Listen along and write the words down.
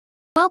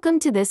Welcome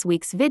to this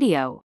week's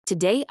video.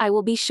 Today I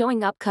will be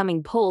showing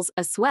upcoming polls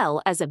as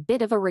well as a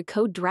bit of a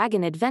Recode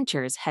Dragon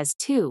Adventures has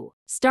too.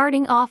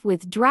 Starting off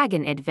with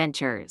Dragon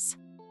Adventures.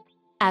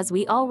 As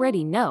we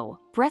already know,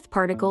 breath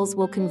particles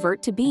will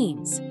convert to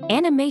beams.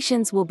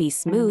 Animations will be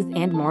smooth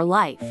and more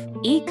life.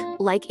 Eek,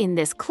 like in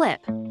this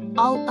clip.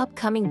 All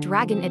upcoming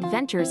Dragon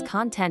Adventures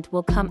content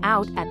will come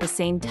out at the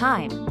same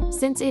time.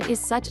 Since it is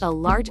such a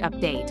large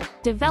update,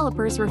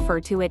 developers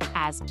refer to it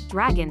as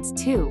Dragons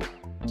 2.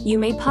 You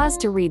may pause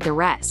to read the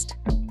rest.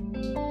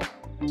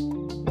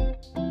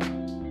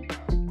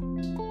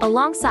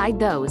 Alongside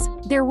those,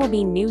 there will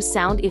be new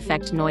sound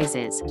effect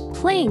noises.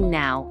 Playing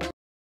now.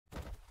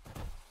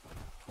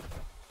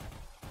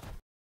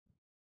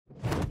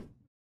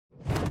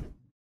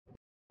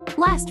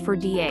 Last for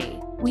DA,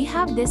 we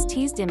have this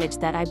teased image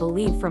that I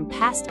believe from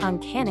past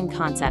uncanon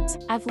concepts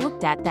I've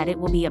looked at that it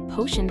will be a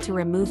potion to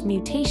remove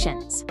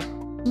mutations.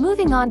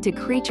 Moving on to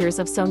Creatures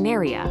of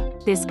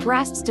Sonaria, this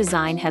grass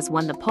design has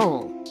won the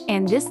poll,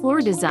 and this lore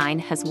design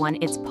has won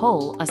its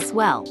poll as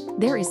well.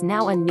 There is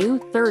now a new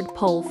third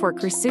poll for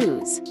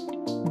Creatures.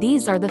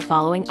 These are the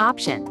following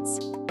options.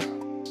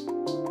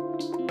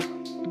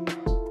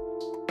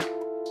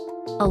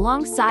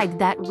 Alongside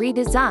that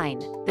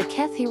redesign, the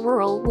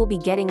Cathedral will be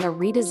getting a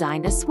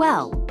redesign as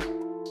well.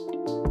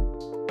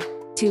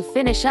 To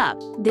finish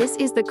up, this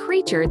is the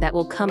creature that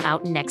will come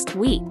out next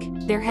week.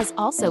 There has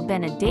also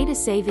been a data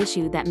save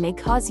issue that may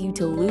cause you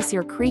to lose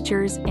your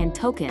creatures and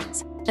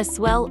tokens, as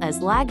well as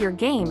lag your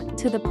game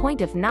to the point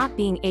of not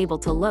being able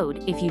to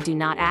load if you do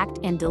not act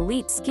and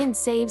delete skin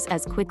saves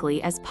as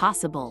quickly as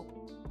possible.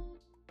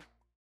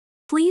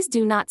 Please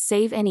do not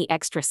save any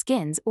extra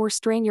skins or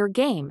strain your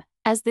game,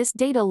 as this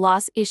data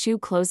loss issue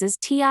closes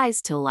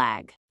TIs to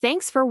lag.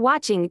 Thanks for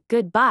watching,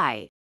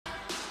 goodbye.